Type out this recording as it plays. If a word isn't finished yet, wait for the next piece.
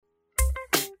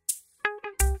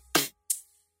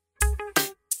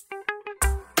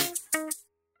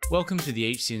Welcome to the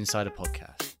HC Insider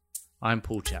Podcast. I'm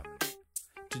Paul Chapman.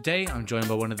 Today I'm joined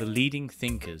by one of the leading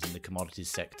thinkers in the commodities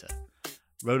sector,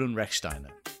 Roland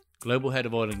Rechtsteiner, Global Head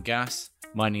of Oil and Gas,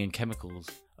 Mining and Chemicals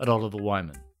at Oliver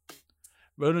Wyman.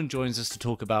 Roland joins us to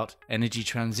talk about energy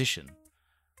transition,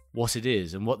 what it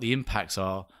is and what the impacts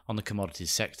are on the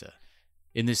commodities sector.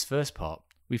 In this first part,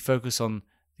 we focus on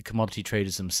the commodity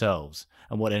traders themselves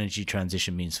and what energy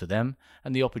transition means for them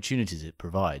and the opportunities it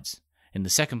provides. In the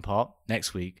second part,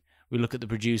 next week, we look at the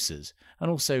producers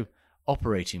and also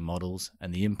operating models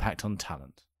and the impact on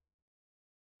talent.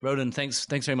 Roland, thanks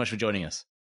very much for joining us.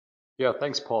 Yeah,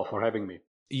 thanks, Paul, for having me.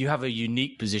 You have a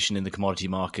unique position in the commodity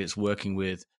markets, working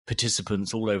with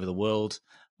participants all over the world,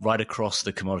 right across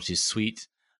the commodities suite,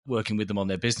 working with them on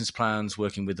their business plans,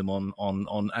 working with them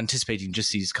on anticipating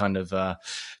just these kind of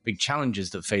big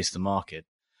challenges that face the market.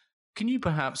 Can you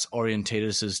perhaps orientate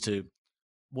us as to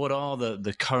what are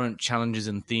the current challenges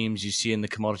and themes you see in the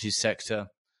commodities sector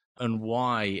and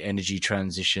why energy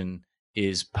transition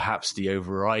is perhaps the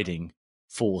overriding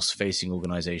force facing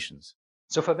organizations?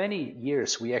 So for many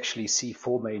years, we actually see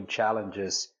four main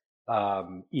challenges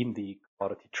in the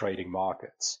commodity trading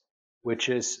markets, which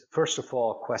is, first of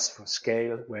all, quest for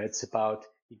scale, where it's about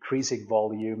increasing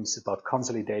volumes, about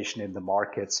consolidation in the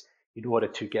markets in order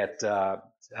to get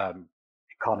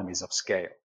economies of scale.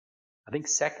 I think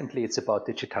secondly, it's about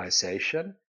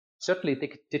digitization.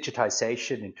 Certainly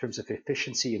digitization in terms of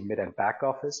efficiency in mid and back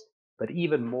office, but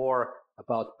even more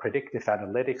about predictive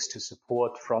analytics to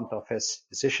support front office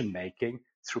decision making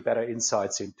through better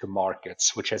insights into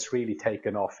markets, which has really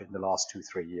taken off in the last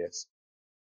 2-3 years.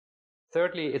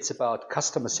 Thirdly, it's about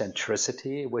customer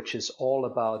centricity, which is all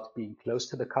about being close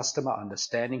to the customer,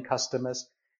 understanding customers,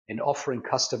 and offering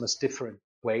customers different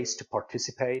ways to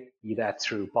participate, be that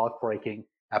through bulk breaking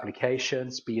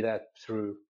applications, be that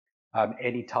through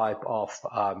any type of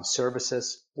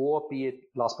services, or be it,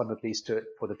 last but not least,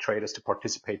 for the traders to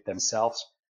participate themselves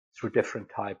through different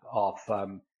type of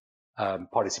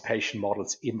participation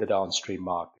models in the downstream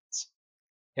markets.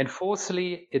 And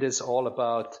fourthly, it's all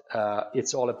about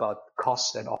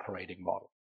cost and operating model.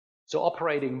 So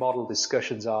operating model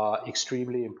discussions are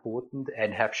extremely important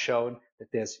and have shown that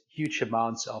there's huge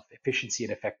amounts of efficiency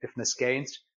and effectiveness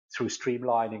gains through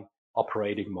streamlining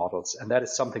operating models. And that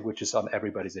is something which is on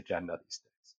everybody's agenda these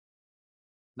days.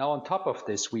 Now, on top of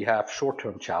this, we have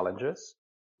short-term challenges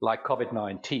like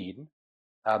COVID-19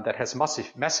 that has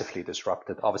massively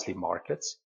disrupted, obviously,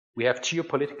 markets. We have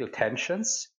geopolitical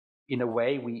tensions in a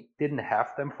way we didn't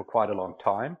have them for quite a long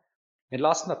time. And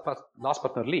last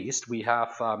but not least, we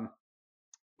have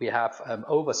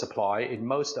oversupply in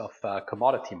most of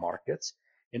commodity markets.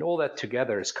 And all that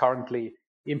together is currently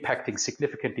impacting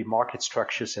significantly market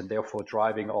structures and therefore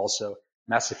driving also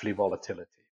massively volatility.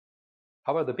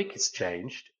 However, the biggest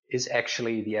change is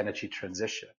actually the energy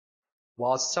transition.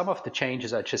 While some of the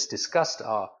changes I just discussed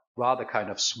are rather kind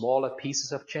of smaller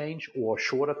pieces of change or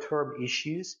shorter term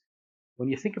issues, when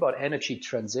you think about energy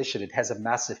transition, it has a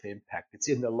massive impact. It's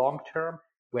in the long term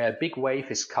where a big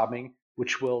wave is coming,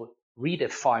 which will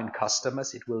redefine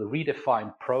customers. It will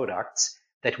redefine products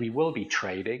that we will be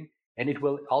trading, and it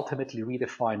will ultimately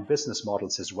redefine business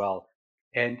models as well.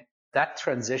 And that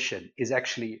transition is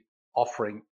actually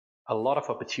offering a lot of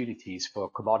opportunities for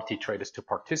commodity traders to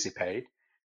participate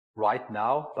right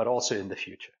now, but also in the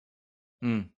future.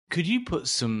 Could you put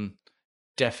some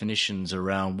definitions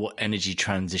around what energy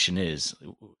transition is?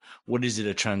 What is it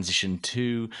a transition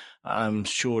to? I'm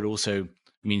sure it also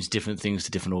means different things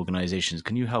to different organizations.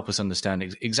 Can you help us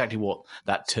understand exactly what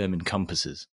that term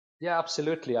encompasses? Yeah,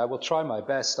 absolutely. I will try my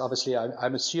best. Obviously,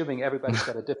 I'm assuming everybody's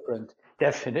got a different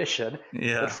definition.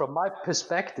 Yeah. But from my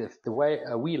perspective, the way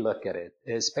we look at it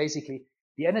is basically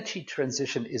the energy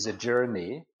transition is a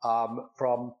journey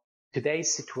from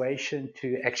today's situation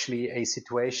to actually a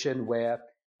situation where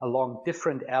along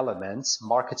different elements,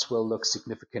 markets will look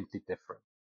significantly different.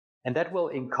 And that will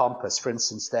encompass, for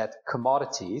instance, that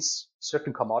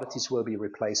certain commodities will be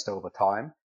replaced over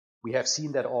time. We have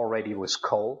seen that already with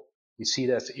coal. We see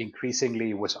that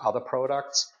increasingly with other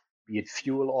products, be it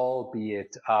fuel oil, be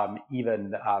it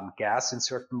even gas in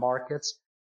certain markets.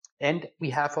 And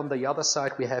we have on the other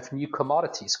side, we have new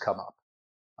commodities come up.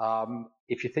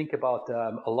 If you think about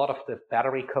a lot of the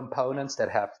battery components that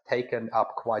have taken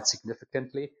up quite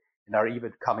significantly and are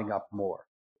even coming up more.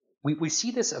 We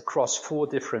see this across four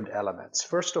different elements.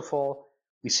 First of all,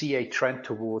 we see a trend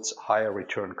towards higher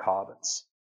return carbons,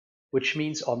 which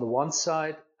means on the one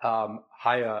side,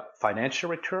 higher financial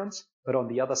returns, but on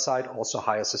the other side, also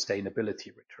higher sustainability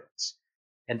returns.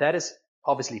 And that is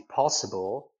obviously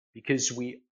possible because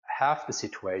we have the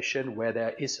situation where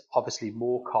there is obviously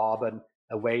more carbon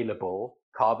available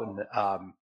carbon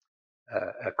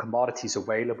commodities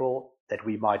available that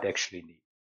we might actually need.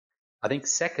 I think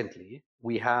secondly,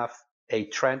 we have a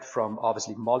trend from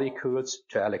obviously molecules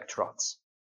to electrons.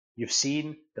 You've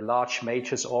seen the large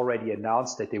majors already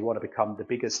announce that they want to become the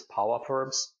biggest power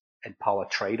firms and power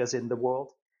traders in the world.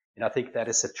 And I think that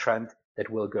is a trend that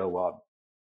will go on.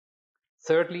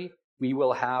 Thirdly, we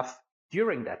will have,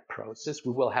 during that process,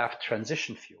 we will have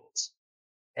transition fuels.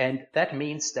 And that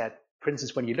means that, for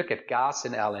instance, when you look at gas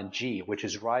and LNG, which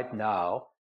is right now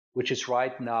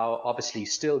obviously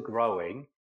still growing.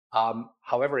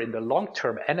 However, in the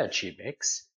long-term energy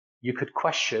mix, you could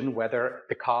question whether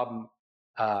the carbon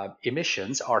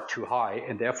emissions are too high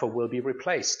and therefore will be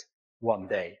replaced one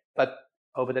day. But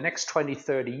over the next 20,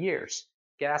 30 years,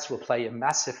 gas will play a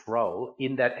massive role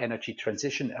in that energy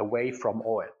transition away from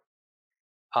oil.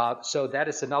 So that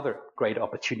is another great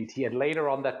opportunity. And later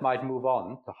on, that might move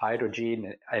on to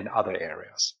hydrogen and other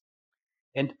areas.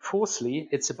 And fourthly,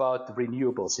 it's about the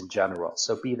renewables in general.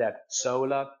 So be that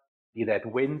solar, be that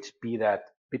wind, be that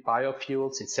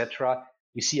biofuels, etc.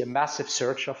 We see a massive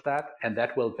surge of that, and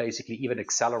that will basically even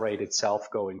accelerate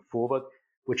itself going forward,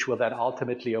 which will then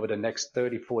ultimately over the next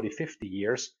 30, 40, 50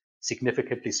 years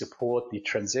significantly support the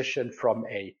transition from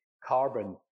a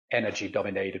carbon energy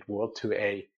dominated world to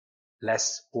a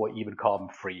less or even carbon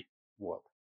free world.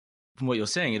 From what you're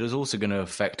saying, it is also going to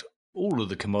affect all of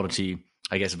the commodity,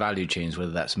 I guess, value chains,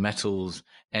 whether that's metals,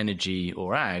 energy,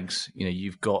 or ags.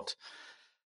 You've got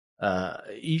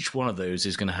each one of those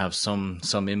is going to have some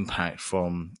impact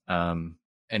from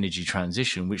energy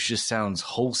transition, which just sounds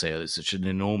wholesale. It's such an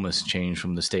enormous change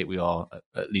from the state we are,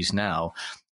 at least now.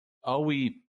 Are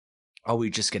we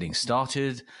just getting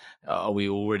started? Are we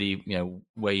already,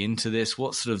 way into this?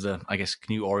 What's sort of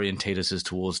can you orientate us as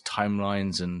towards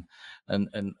timelines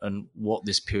and what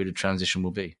this period of transition will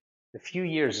be? A few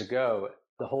years ago,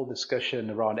 the whole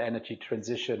discussion around energy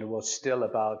transition was still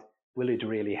about, will it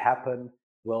really happen?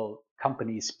 Will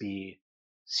companies be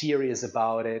serious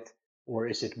about it? Or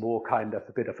is it more kind of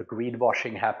a bit of a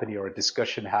greenwashing happening or a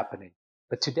discussion happening?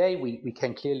 But today we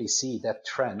can clearly see that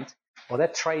trend, or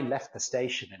that train left the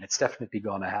station, and it's definitely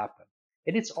going to happen.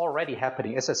 And it's already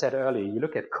happening. As I said earlier, you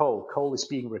look at coal is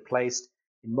being replaced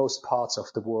in most parts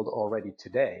of the world already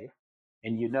today.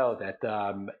 And you know that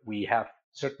we have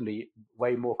certainly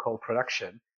way more coal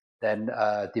production than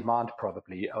demand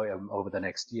probably over the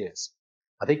next years.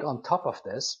 I think on top of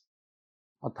this,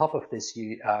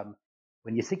 you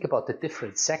when you think about the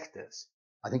different sectors,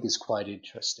 I think it's quite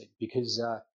interesting because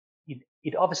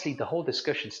it obviously the whole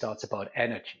discussion starts about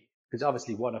energy, because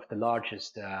obviously one of the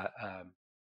largest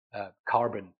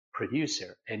carbon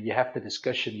producer, and you have the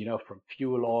discussion, from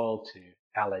fuel oil to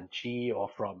LNG, or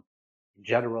in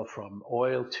general from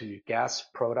oil to gas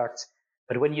products.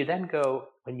 But when you go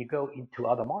into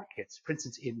other markets, for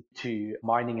instance, into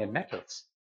mining and metals,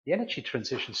 the energy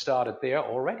transition started there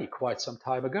already quite some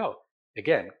time ago.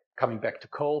 Again, coming back to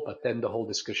coal, but then the whole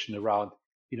discussion around,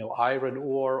 iron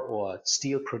ore or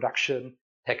steel production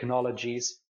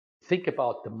technologies. Think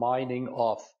about the mining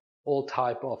of all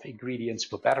type of ingredients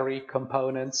for battery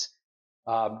components,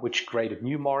 which created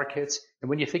new markets. And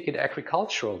when you think in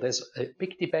agricultural, there's a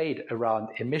big debate around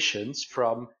emissions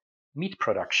from meat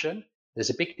production.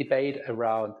 There's a big debate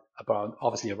around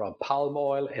palm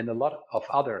oil and a lot of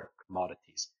other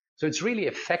commodities. So it's really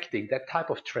affecting that type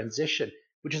of transition,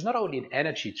 which is not only an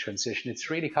energy transition, it's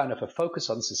really kind of a focus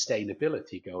on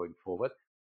sustainability going forward,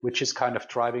 which is kind of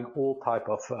driving all type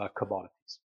of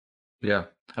commodities. Yeah.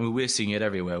 I mean, we're seeing it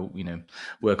everywhere,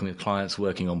 working with clients,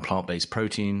 working on plant-based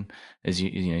protein, as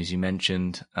you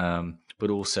mentioned, but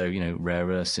also, rare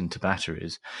earths into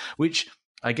batteries, which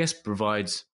I guess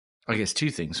provides,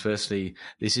 two things. Firstly,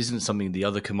 this isn't something the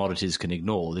other commodities can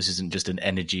ignore. This isn't just an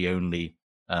energy-only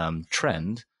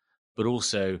trend, but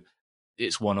also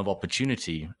it's one of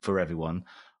opportunity for everyone.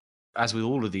 As with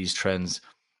all of these trends,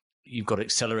 you've got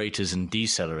accelerators and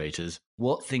decelerators.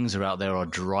 What things are out there are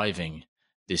driving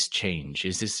this change?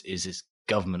 Is this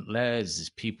government led? Is this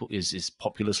people? Is this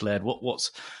populace led?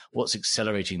 What's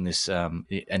accelerating this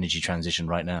energy transition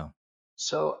right now?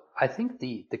 So I think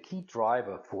the key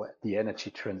driver for the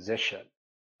energy transition,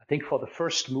 I think for the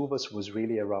first movers, was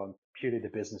really around purely the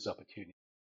business opportunity.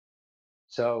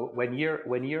 So when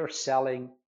you're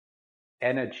selling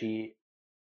energy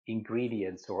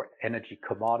ingredients or energy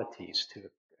commodities to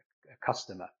a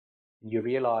customer, and you're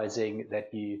realizing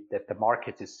that the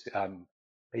market is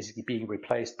basically being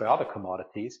replaced by other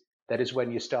commodities, that is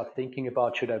when you start thinking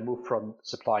about, should I move from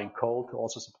supplying coal to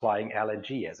also supplying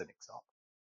LNG as an example.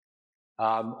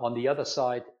 On the other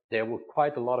side, there were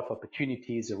quite a lot of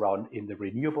opportunities around in the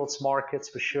renewables markets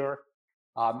for sure.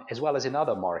 as well as in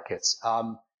other markets.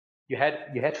 You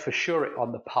had for sure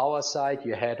on the power side,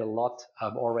 you had a lot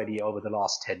already over the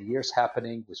last 10 years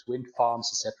happening with wind farms,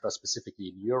 etc.,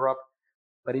 specifically in Europe.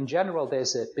 But in general,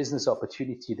 there's a business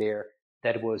opportunity there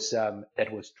that was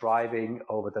driving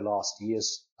over the last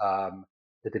years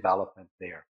the development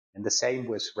there. And the same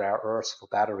with rare earths for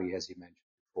battery, as you mentioned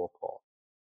before, Paul.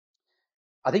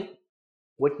 I think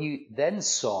what you then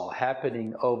saw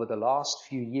happening over the last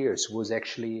few years was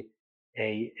actually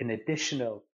an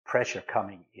additional pressure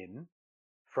coming in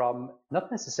from, not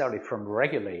necessarily from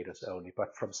regulators only,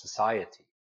 but from society.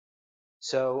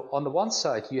 So on the one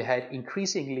side, you had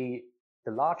increasingly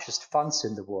the largest funds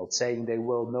in the world saying they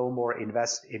will no more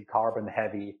invest in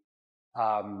carbon-heavy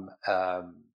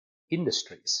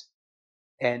industries.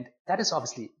 And that is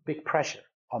obviously big pressure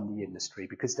on the industry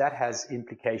because that has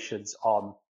implications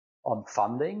on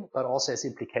funding, but also has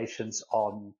implications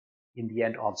on, in the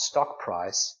end, on stock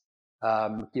price,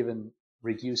 given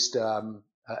reduced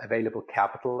available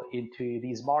capital into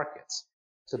these markets.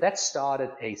 So that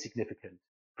started a significant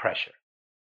pressure.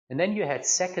 And then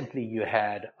secondly, you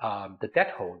had the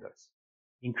debt holders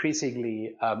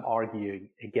increasingly arguing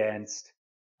against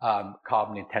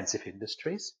carbon intensive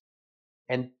industries.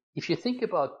 And if you think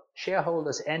about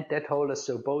shareholders and debt holders,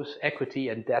 so both equity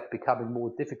and debt becoming more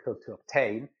difficult to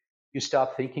obtain, you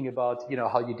start thinking about,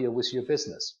 how you deal with your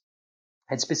business.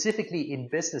 And specifically in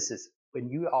businesses, when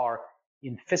you are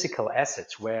in physical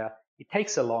assets where it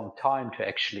takes a long time to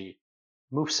actually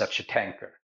move such a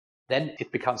tanker, then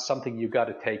it becomes something you got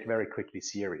to take very quickly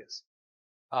serious.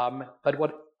 But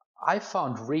what I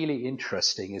found really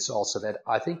interesting is also that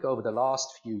I think over the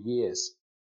last few years,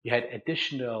 you had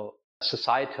additional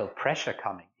societal pressure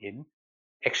coming in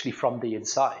actually from the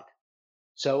inside.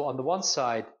 So on the one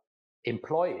side,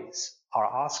 employees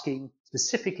are asking,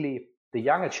 specifically the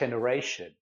younger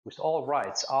generation with all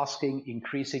rights, asking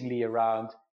increasingly around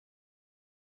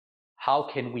how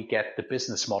can we get the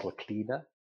business model cleaner?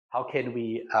 How can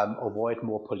we avoid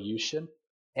more pollution?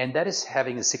 And that is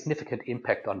having a significant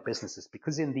impact on businesses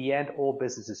because in the end, all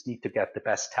businesses need to get the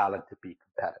best talent to be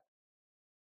competitive.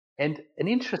 And an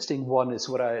interesting one is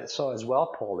what I saw as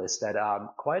well, Paul, is that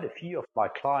quite a few of my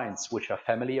clients, which are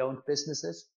family-owned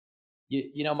businesses,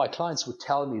 my clients would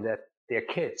tell me that their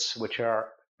kids, which are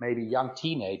maybe young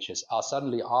teenagers, are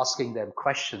suddenly asking them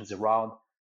questions around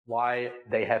why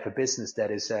they have a business that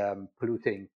is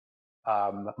polluting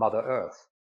Mother Earth.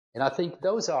 And I think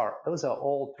those are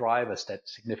all drivers that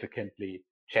significantly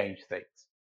change things.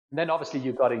 And then obviously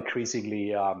you've got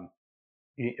increasingly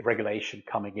regulation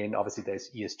coming in. Obviously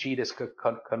there's ESG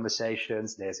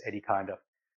conversations, there's any kind of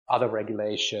other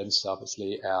regulations,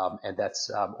 obviously, and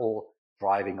that's all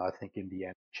driving, I think, in the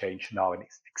end, change now and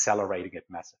accelerating it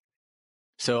massively.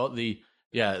 So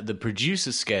the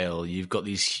producer scale, you've got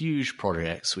these huge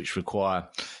projects which require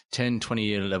 10,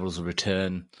 20-year levels of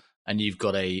return, and you've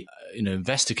got a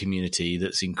investor community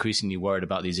that's increasingly worried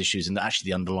about these issues and actually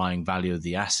the underlying value of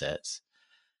the assets.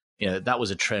 That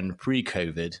was a trend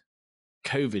pre-COVID.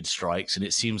 COVID strikes, and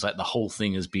it seems like the whole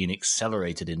thing has been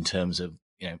accelerated in terms of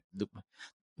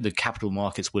the capital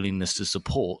markets' willingness to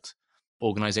support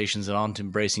organizations that aren't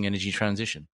embracing energy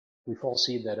transition. We've all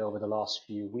seen that over the last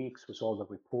few weeks with all the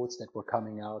reports that were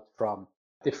coming out from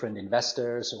different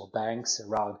investors or banks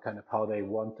around kind of how they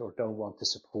want or don't want to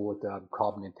support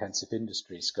carbon intensive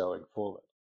industries going forward.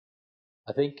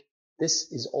 I think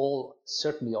this is all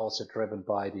certainly also driven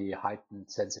by the heightened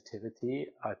sensitivity.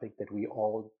 I think that we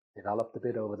all developed a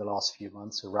bit over the last few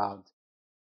months around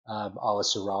our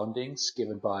surroundings,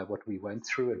 given by what we went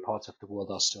through and parts of the world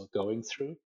are still going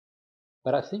through.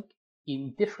 But I think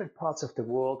in different parts of the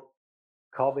world,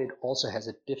 COVID also has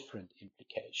a different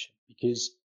implication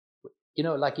because,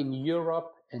 like in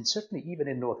Europe and certainly even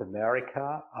in North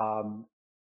America,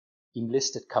 in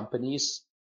listed companies,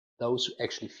 those who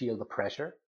actually feel the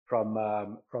pressure from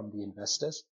the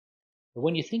investors. But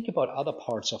when you think about other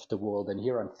parts of the world, and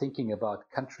here I'm thinking about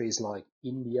countries like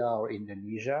India or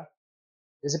Indonesia,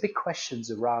 there's a big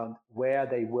questions around where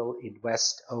they will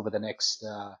invest over the next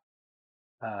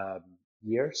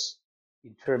years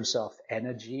in terms of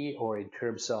energy or in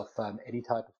terms of any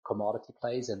type of commodity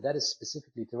plays. And that is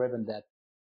specifically driven that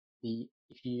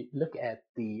if you look at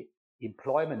the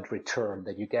employment return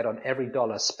that you get on every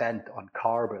dollar spent on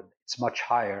carbon, it's much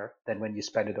higher than when you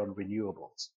spend it on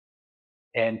renewables.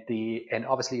 And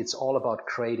obviously it's all about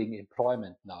creating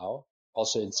employment now,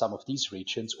 also in some of these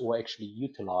regions, or actually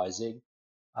utilizing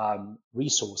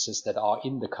resources that are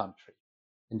in the country.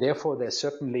 And therefore, there's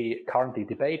certainly currently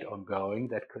debate ongoing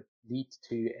that could lead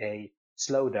to a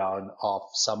slowdown of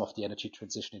some of the energy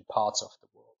transition in parts of the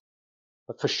world.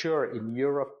 But for sure, in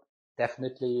Europe,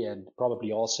 definitely, and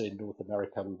probably also in North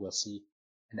America, we will see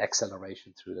an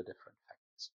acceleration through the different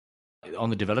factors. On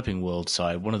the developing world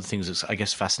side, one of the things that's, I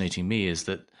guess, fascinating me is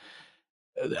that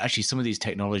actually some of these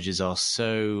technologies are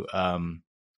so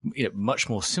much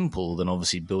more simple than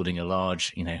obviously building a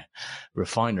large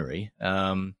refinery.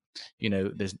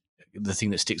 There's the thing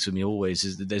that sticks with me always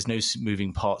is that there's no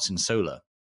moving parts in solar.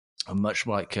 And much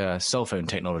like cell phone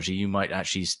technology, you might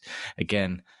actually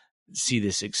again see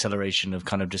this acceleration of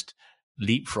kind of just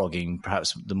leapfrogging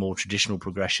perhaps the more traditional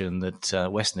progression that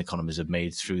Western economies have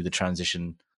made through the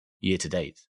transition year to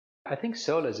date. I think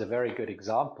solar is a very good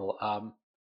example.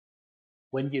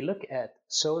 When you look at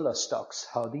solar stocks,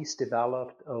 how these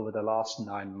developed over the last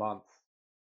 9 months,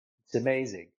 it's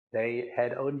amazing. They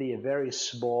had only a very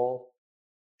small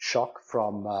shock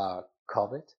from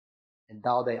COVID, and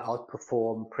now they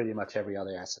outperform pretty much every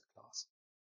other asset class.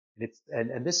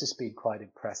 And this has been quite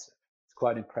impressive. It's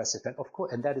quite impressive, and of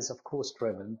course, and that is of course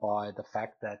driven by the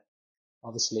fact that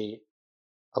obviously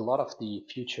a lot of the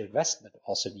future investment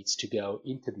also needs to go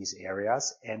into these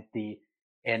areas, and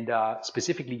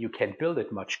specifically you can build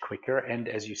it much quicker, and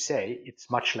as you say,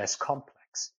 it's much less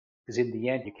complex because in the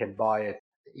end you can buy it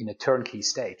in a turnkey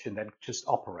stage and then just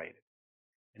operate it.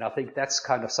 And I think that's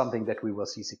kind of something that we will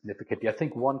see significantly. I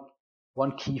think one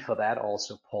key for that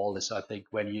also, Paul, is I think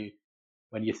when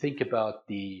you think about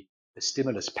the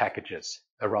stimulus packages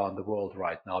around the world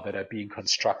right now that are being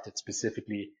constructed,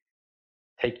 specifically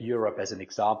take Europe as an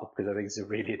example, because I think it's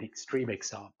really an extreme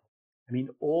example. I mean,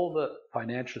 all the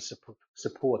financial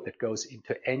support that goes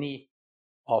into any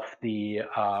of the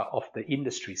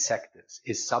industry sectors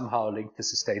is somehow linked to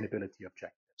sustainability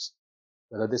objectives.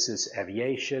 Whether this is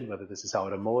aviation, whether this is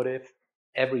automotive,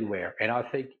 everywhere. And I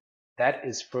think that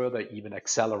is further even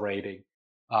accelerating,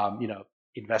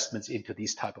 investments into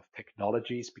these type of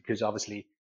technologies, because obviously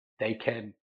they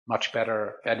can much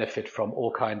better benefit from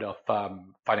all kind of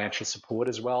financial support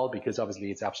as well, because obviously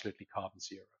it's absolutely carbon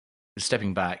zero.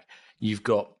 Stepping back, you've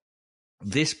got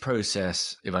this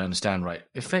process, if I understand right,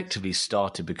 effectively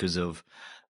started because of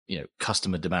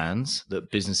customer demands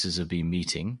that businesses have been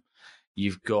meeting.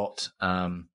 You've got,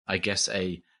 I guess,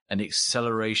 an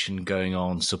acceleration going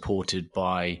on, supported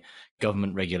by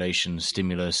government regulation,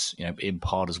 stimulus, in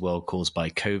part as well caused by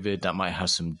COVID. That might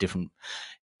have some different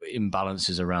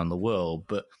imbalances around the world,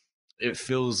 but it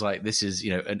feels like this is,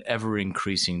 an ever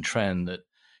increasing trend that,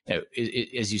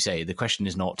 as you say, the question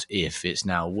is not if, it's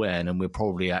now when, and we're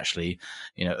probably actually,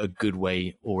 a good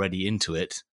way already into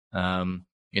it. And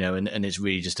it's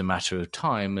really just a matter of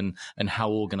time and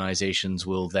how organizations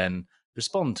will then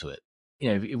respond to it.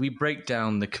 If we break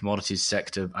down the commodities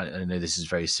sector, I know this is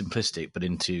very simplistic, but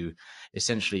into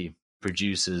essentially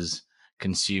producers,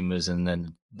 consumers, and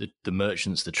then the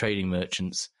merchants, the trading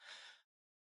merchants.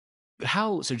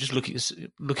 So just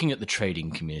looking at the trading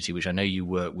community, which I know you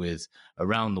work with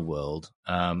around the world,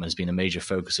 has been a major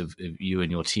focus of you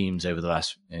and your teams over the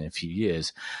last few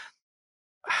years.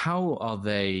 How are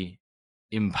they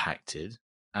impacted,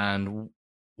 and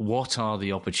what are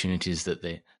the opportunities that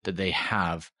they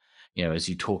have? As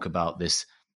you talk about this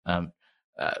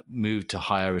move to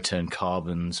higher return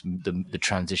carbons, the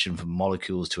transition from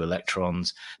molecules to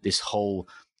electrons, this whole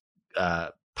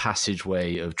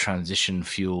passageway of transition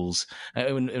fuels,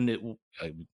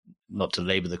 not to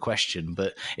labor the question,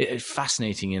 but it's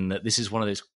fascinating in that this is one of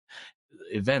those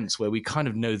events where we kind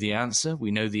of know the answer,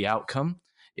 we know the outcome.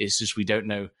 It's just we don't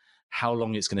know how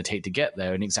long it's going to take to get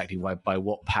there and exactly by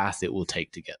what path it will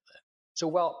take to get there. So,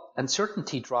 well,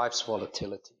 uncertainty drives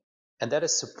volatility, and that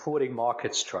is supporting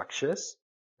market structures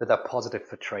that are positive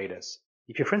for traders.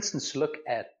 If you, for instance, look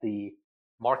at the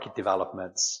market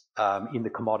developments in the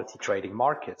commodity trading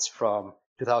markets from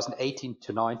 2018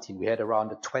 to 19, we had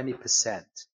around a 20%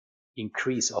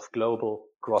 increase of global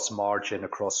gross margin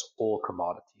across all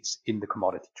commodities in the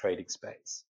commodity trading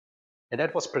space. And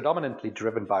that was predominantly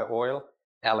driven by oil,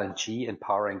 LNG, and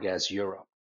power and gas Europe.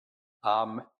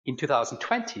 In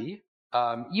 2020,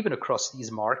 even across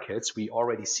these markets, we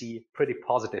already see pretty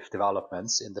positive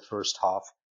developments in the first half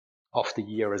of the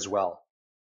year as well.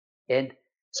 And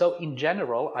so in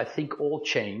general, I think all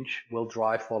change will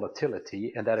drive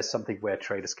volatility, and that is something where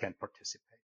traders can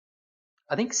participate.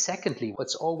 I think secondly,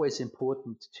 what's always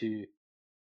important to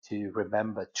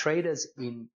remember, traders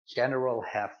in general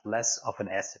have less of an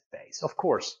asset base. Of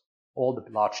course, all the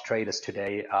large traders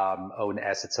today own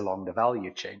assets along the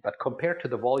value chain, but compared to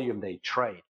the volume they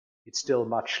trade, it's still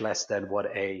much less than what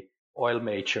a oil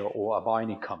major or a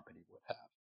mining company would have.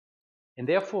 And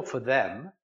therefore, for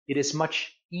them, it is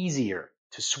much easier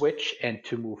to switch and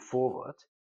to move forward.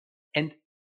 And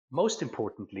most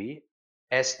importantly,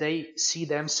 as they see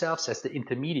themselves as the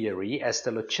intermediary, as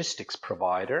the logistics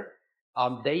provider,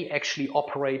 they actually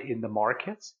operate in the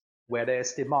markets where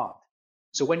there's demand.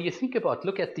 So when you think about,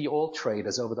 look at the oil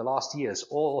traders over the last years,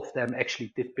 all of them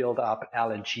actually did build up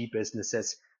LNG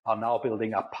businesses, are now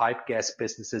building up pipe gas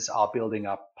businesses, are building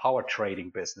up power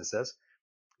trading businesses,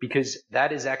 because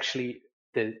that is actually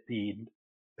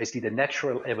basically the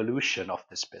natural evolution of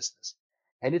this business.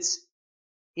 And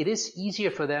it is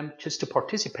easier for them just to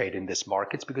participate in these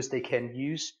markets because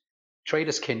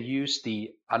traders can use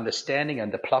the understanding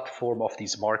and the platform of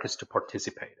these markets to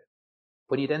participate in.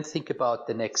 When you then think about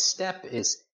the next step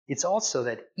it's also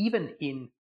that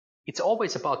it's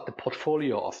always about the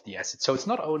portfolio of the assets. So it's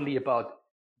not only about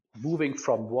moving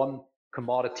from one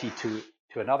commodity to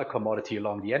another commodity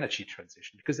along the energy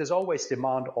transition, because there's always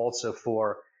demand also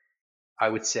for, I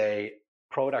would say,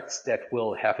 products that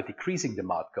will have a decreasing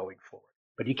demand going forward.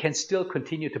 But you can still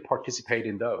continue to participate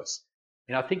in those.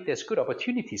 And I think there's good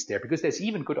opportunities there, because there's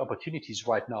even good opportunities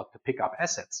right now to pick up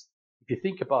assets. If you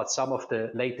think about some of the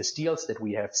latest deals that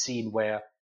we have seen where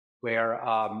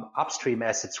upstream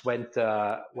assets went,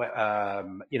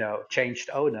 changed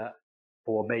owner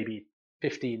for maybe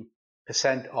 15%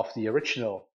 of the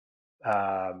original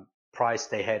price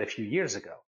they had a few years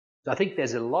ago. So I think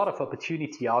there's a lot of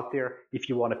opportunity out there if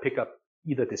you want to pick up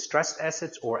either distressed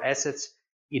assets or assets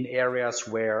in areas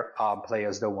where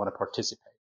players don't want to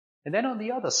participate. And then on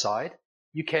the other side,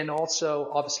 you can also,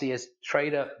 obviously, as a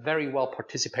trader, very well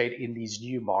participate in these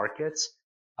new markets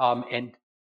and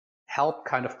help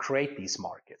kind of create these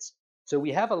markets. So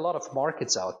we have a lot of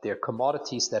markets out there,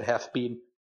 commodities that have been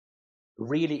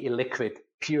really illiquid,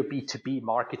 pure B2B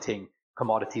marketing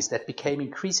commodities that became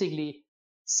increasingly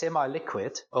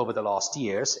semi-liquid over the last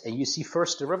years. And you see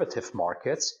first derivative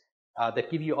markets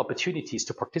that give you opportunities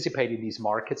to participate in these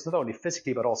markets, not only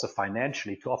physically, but also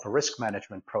financially, to offer risk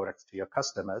management products to your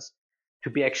customers, to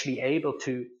be actually able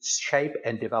to shape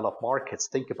and develop markets.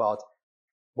 Think about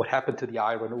what happened to the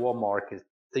iron ore market.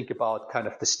 Think about kind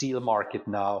of the steel market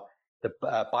now, the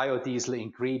biodiesel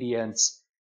ingredients,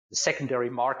 the secondary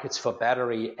markets for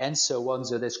battery, and so on.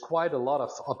 So there's quite a lot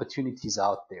of opportunities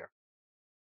out there.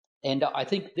 And I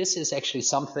think this is actually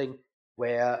something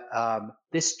where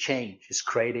this change is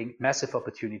creating massive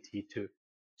opportunity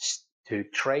to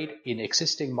trade in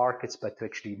existing markets, but to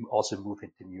actually also move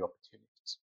into new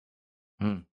opportunities.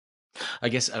 I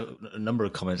guess a number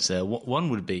of comments there. One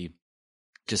would be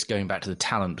just going back to the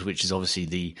talent, which is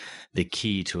obviously the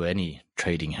key to any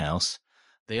trading house.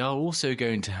 They are also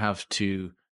going to have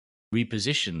to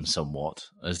reposition somewhat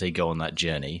as they go on that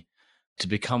journey to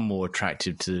become more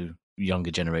attractive to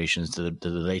younger generations, to the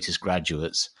latest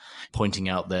graduates, pointing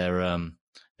out their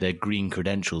green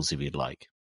credentials, if you'd like.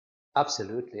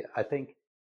 Absolutely. I think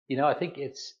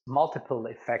it's multiple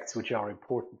effects which are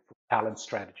important for talent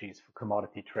strategies for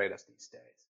commodity traders these days.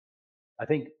 I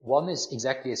think one is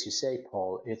exactly as you say,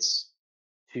 Paul, it's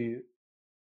to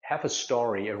have a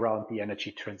story around the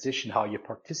energy transition, how you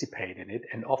participate in it,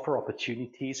 and offer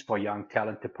opportunities for young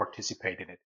talent to participate in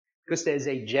it. Because there's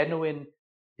a genuine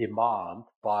demand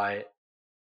by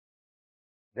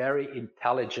very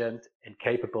intelligent and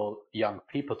capable young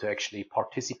people to actually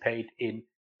participate in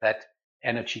that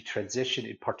energy transition,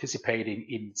 in participating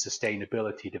in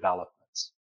sustainability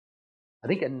developments. I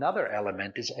think another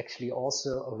element is actually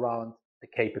also around the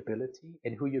capability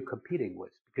and who you're competing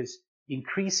with, because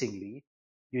increasingly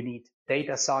you need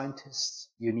data scientists,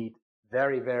 you need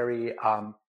very, very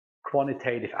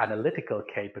quantitative analytical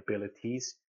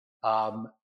capabilities,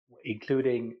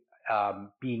 including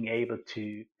being able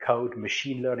to code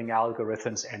machine learning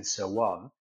algorithms and so on.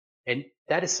 And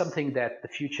that is something that the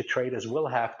future traders will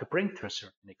have to bring to a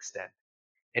certain extent.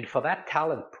 And for that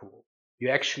talent pool,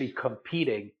 you're actually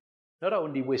competing not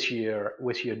only with your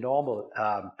normal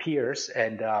peers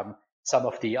and some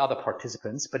of the other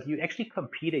participants, but you're actually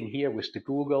competing here with the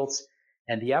Googles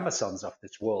and the Amazons of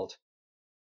this world.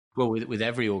 Well, with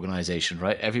every organization,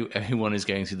 right? Everyone is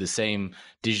going through the same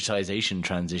digitization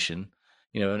transition,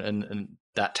 and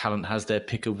that talent has their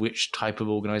pick of which type of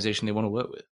organization they want to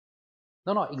work with.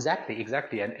 No,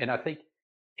 exactly. And I think,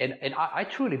 and I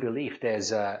truly believe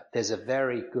there's a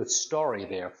very good story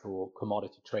there for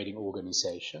commodity trading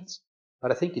organizations.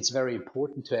 But I think it's very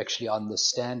important to actually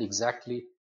understand exactly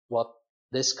what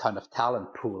this kind of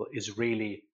talent pool is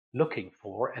really looking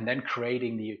for, and then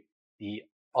creating the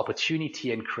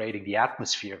opportunity and creating the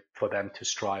atmosphere for them to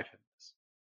strive in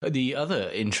this. The other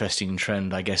interesting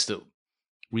trend, I guess, that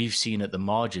we've seen at the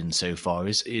margin so far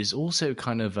is also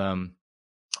kind of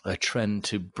a trend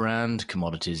to brand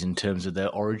commodities in terms of their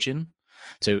origin.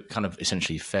 So kind of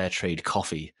essentially fair trade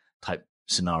coffee type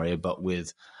scenario, but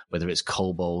with whether it's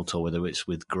cobalt or whether it's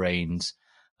with grains.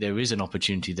 There is an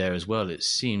opportunity there as well, it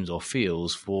seems or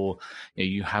feels, for if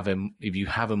you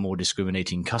have a more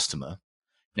discriminating customer,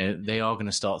 they are going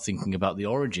to start thinking about the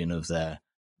origin of their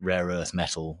rare earth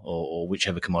metal or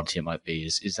whichever commodity it might be.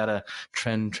 Is that a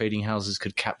trend trading houses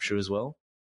could capture as well?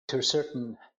 To a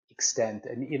certain extent.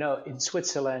 And, in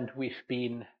Switzerland, we've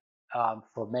been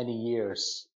for many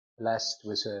years blessed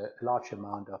with a large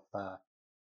amount of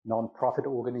non-profit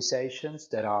organizations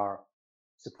that are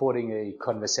supporting a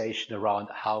conversation around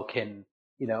how can,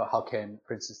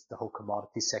 for instance, the whole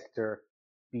commodity sector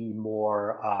be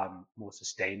more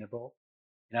sustainable.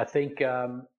 And I think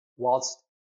whilst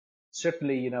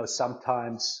certainly,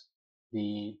 sometimes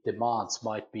the demands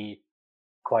might be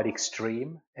quite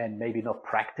extreme and maybe not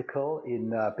practical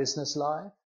in business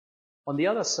life. On the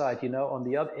other side,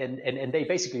 and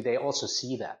they also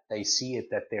see that. They see it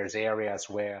that there's areas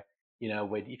where,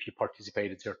 if you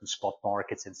participate in certain spot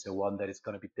markets and so on, that it's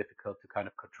going to be difficult to kind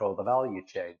of control the value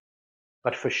chain.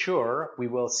 But for sure, we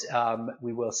will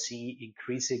see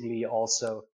increasingly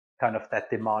also kind of that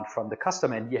demand from the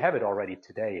customer. And you have it already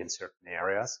today in certain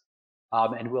areas.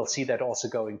 And we'll see that also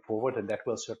going forward. And that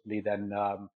will certainly then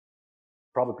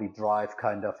probably drive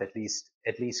kind of at least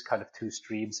kind of two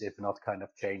streams, if not kind of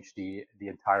change the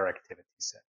entire activity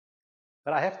set.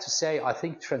 But I have to say, I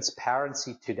think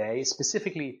transparency today,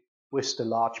 specifically with the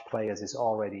large players, is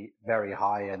already very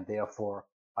high, and therefore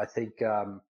I think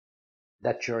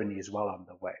that journey is well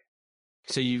underway.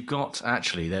 So you've got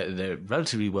actually they're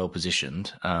relatively well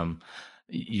positioned. They're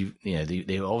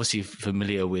obviously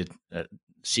familiar with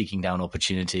seeking down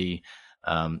opportunity.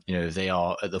 They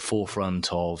are at the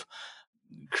forefront of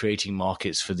creating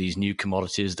markets for these new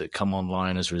commodities that come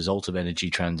online as a result of energy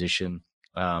transition.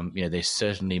 They're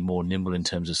certainly more nimble in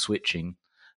terms of switching.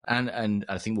 And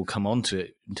I think we'll come on to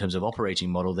it in terms of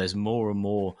operating model. There's more and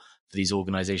more for these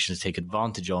organizations to take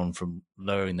advantage on, from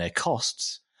lowering their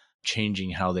costs,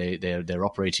 changing how they're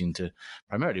operating to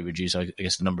primarily reduce, I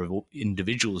guess, the number of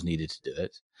individuals needed to do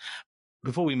it.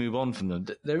 Before we move on from them,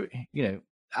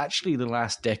 actually the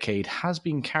last decade has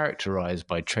been characterized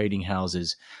by trading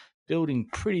houses building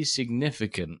pretty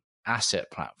significant asset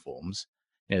platforms,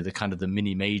 the kind of the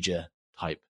mini major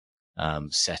type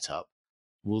setup.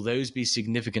 Will those be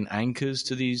significant anchors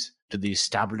to the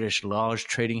established large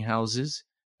trading houses?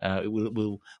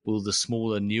 Will the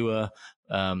smaller, newer,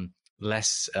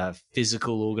 less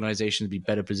physical organizations be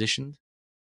better positioned?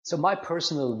 So my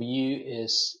personal view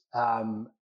is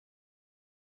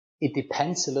it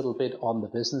depends a little bit on the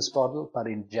business model, but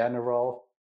in general,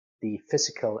 the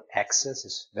physical access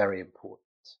is very important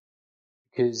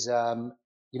because,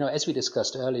 as we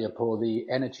discussed earlier, Paul, the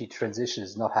energy transition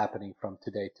is not happening from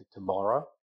today to tomorrow.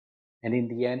 And in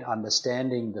the end,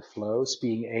 understanding the flows,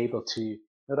 being able to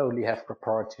not only have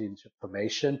proprietary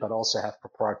information, but also have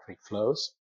proprietary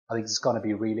flows, I think it's going to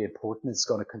be really important. It's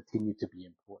going to continue to be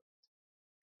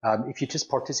important. If you just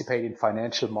participate in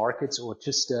financial markets or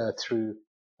just through,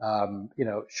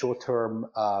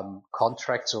 short-term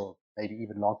contracts or maybe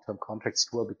even long-term contracts,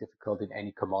 it will be difficult in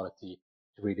any commodity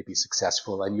to really be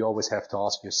successful. And you always have to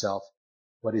ask yourself,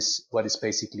 what is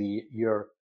basically your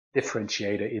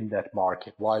differentiator in that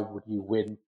market? Why would you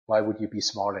win? Why would you be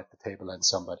smarter at the table than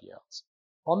somebody else?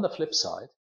 On the flip side,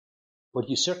 what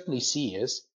you certainly see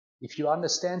is if you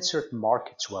understand certain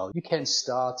markets well, you can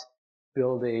start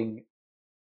building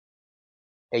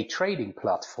a trading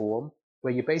platform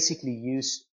where you basically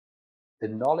use the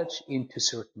knowledge into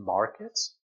certain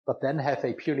markets, but then have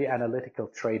a purely analytical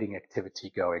trading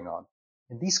activity going on.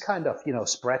 And these kind of,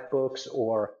 spread books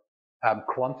or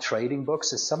quant trading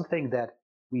books is something that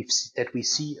we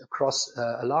see across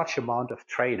a large amount of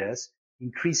traders,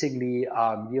 increasingly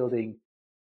yielding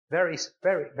very,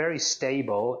 very, very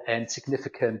stable and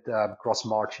significant gross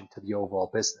margin to the overall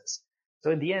business.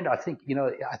 So in the end, I think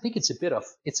it's a bit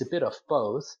of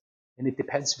both, and it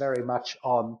depends very much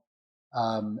on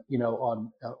on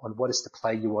what is the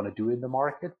play you want to do in the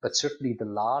market. But certainly the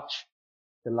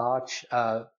large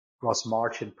gross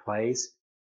margin plays,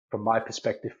 from my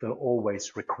perspective, will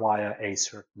always require a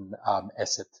certain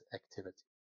asset activity.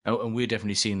 Oh, and we're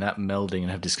definitely seeing that melding,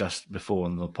 and have discussed before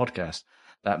on the podcast,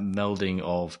 that melding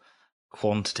of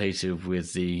quantitative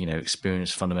with the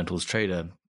experienced fundamentals trader,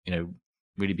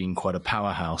 really being quite a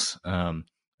powerhouse,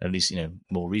 at least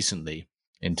more recently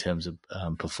in terms of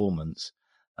performance.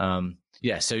 So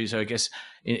I guess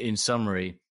in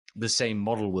summary, the same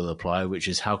model will apply, which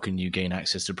is how can you gain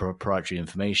access to proprietary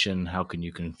information? How can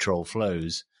you control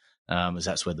flows? As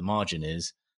that's where the margin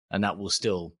is, and that will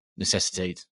still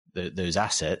necessitate those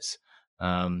assets.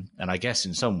 And I guess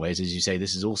in some ways, as you say,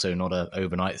 this is also not an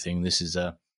overnight thing. This is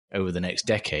over the next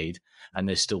decade, and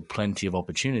there's still plenty of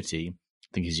opportunity. I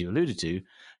think, as you alluded to,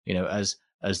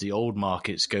 as the old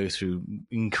markets go through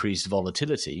increased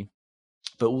volatility,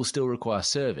 but will still require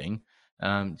serving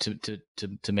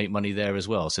to make money there as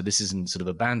well. So this isn't sort of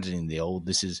abandoning the old.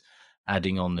 This is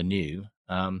adding on the new.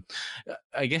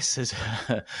 I guess there's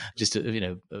just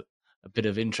a bit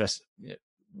of interest.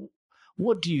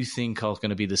 What do you think are going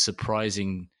to be the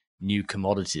surprising new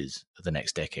commodities of the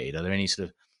next decade? Are there any sort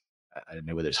of, I don't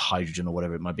know whether it's hydrogen or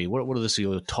whatever it might be? What are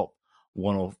your top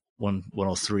one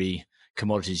or three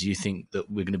commodities you think that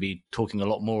we're going to be talking a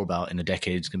lot more about in a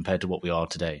decade compared to what we are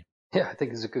today? Yeah, I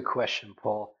think it's a good question,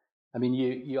 Paul. I mean,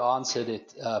 you answered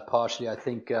it partially. I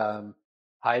think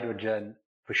hydrogen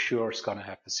for sure is going to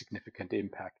have a significant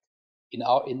impact.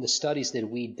 In the studies that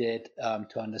we did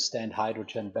to understand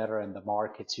hydrogen better in the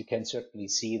markets, you can certainly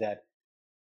see that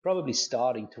probably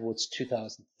starting towards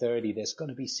 2030, there's going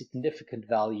to be significant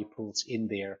value pools in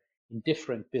there in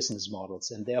different business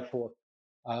models, and therefore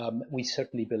we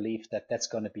certainly believe that that's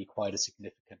going to be quite a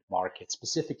significant market.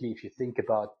 Specifically, if you think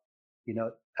about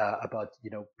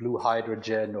blue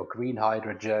hydrogen or green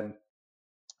hydrogen,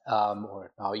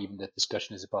 or now even the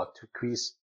discussion is about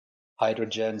turquoise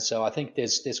hydrogen. So I think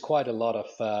there's quite a lot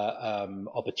of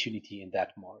opportunity in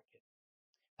that market.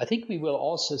 I think we will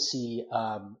also see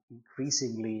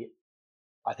increasingly,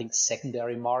 I think,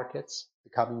 secondary markets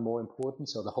becoming more important.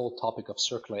 So the whole topic of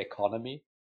circular economy,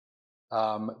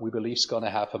 we believe, is going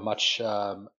to have a much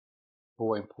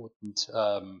more important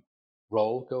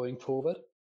role going forward.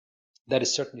 That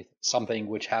is certainly something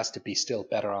which has to be still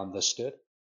better understood.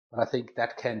 And I think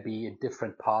that can be in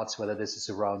different parts, whether this is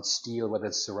around steel, whether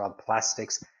it's around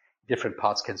plastics, different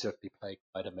parts can certainly play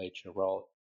quite a major role.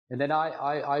 And then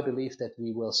I believe that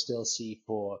we will still see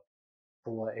for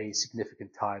a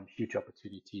significant time huge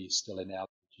opportunities still in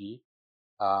LNG.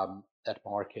 That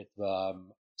market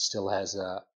still has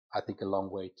I think a long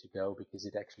way to go, because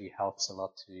it actually helps a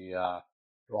lot to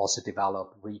also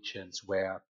develop regions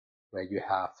where you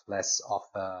have less of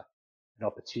an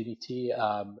opportunity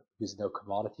with no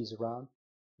commodities around.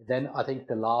 And then I think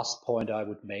the last point I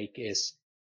would make is,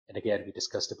 and again, we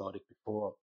discussed about it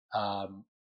before,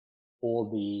 all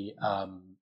the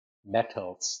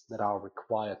metals that are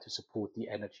required to support the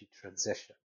energy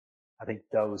transition. I think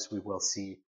those we will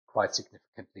see quite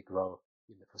significantly grow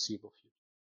in the foreseeable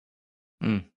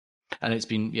future. Mm. And it's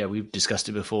been, we've discussed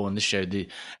it before on this show, the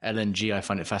LNG, I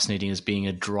find it fascinating as being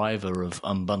a driver of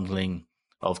unbundling,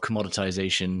 of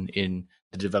commoditization in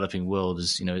the developing world,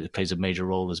 as it plays a major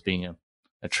role as being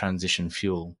a transition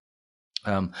fuel.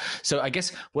 So I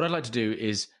guess what I'd like to do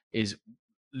is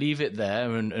leave it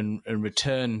there and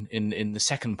return in the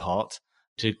second part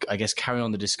to, I guess, carry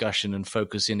on the discussion and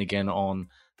focus in again on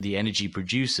the energy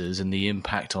producers and the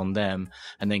impact on them,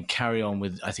 and then carry on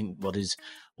with, I think, what is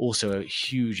also a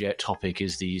huge topic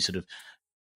is the sort of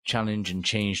challenge and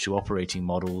change to operating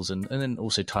models, and then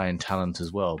also tie in talent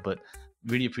as well. But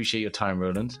really appreciate your time,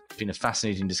 Roland. It's been a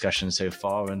fascinating discussion so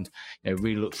far, and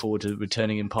really look forward to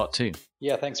returning in part 2.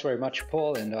 Yeah, thanks very much,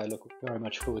 Paul, and I look very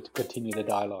much forward to continue the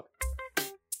dialogue.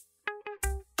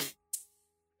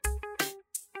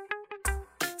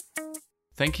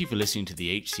 Thank you for listening to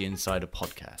the HC Insider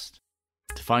podcast.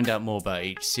 To find out more about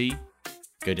HC,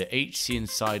 go to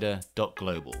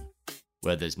hcinsider.global,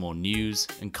 where there's more news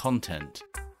and content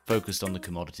focused on the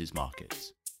commodities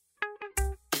markets.